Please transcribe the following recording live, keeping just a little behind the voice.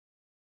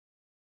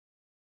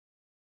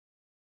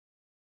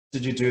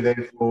did you do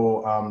there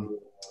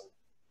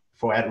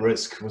for at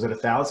risk? Was it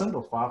 1,000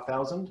 or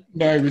 5,000?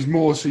 No, it was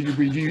more. So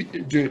we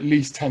do at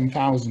least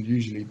 10,000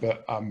 usually,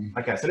 but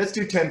okay, so let's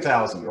do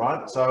 10,000,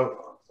 right?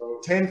 So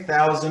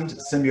 10,000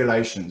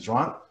 simulations,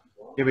 right?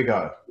 Here we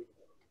go.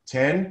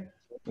 10,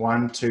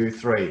 1, 2,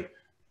 3.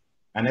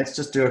 And let's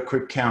just do a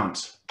quick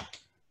count.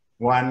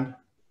 1,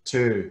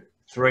 2,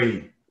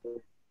 3.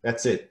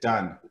 That's it,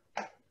 done.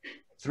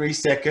 3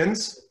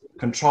 seconds,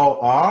 Control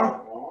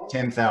R,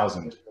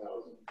 10,000.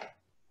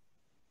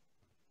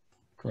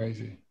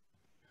 Crazy.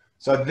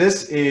 So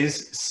this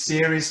is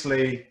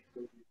seriously,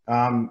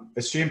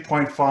 assume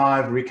 0.5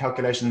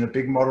 recalculation in a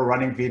big model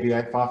running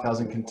VBA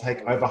 5,000 can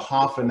take over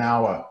half an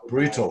hour.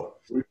 Brutal.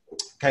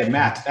 Okay,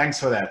 Matt, thanks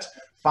for that.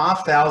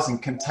 5,000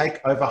 can take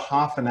over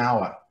half an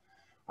hour.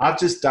 I've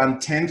just done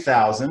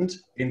 10,000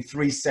 in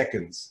 3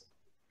 seconds.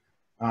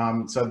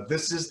 So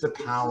this is the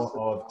power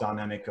of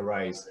dynamic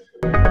arrays.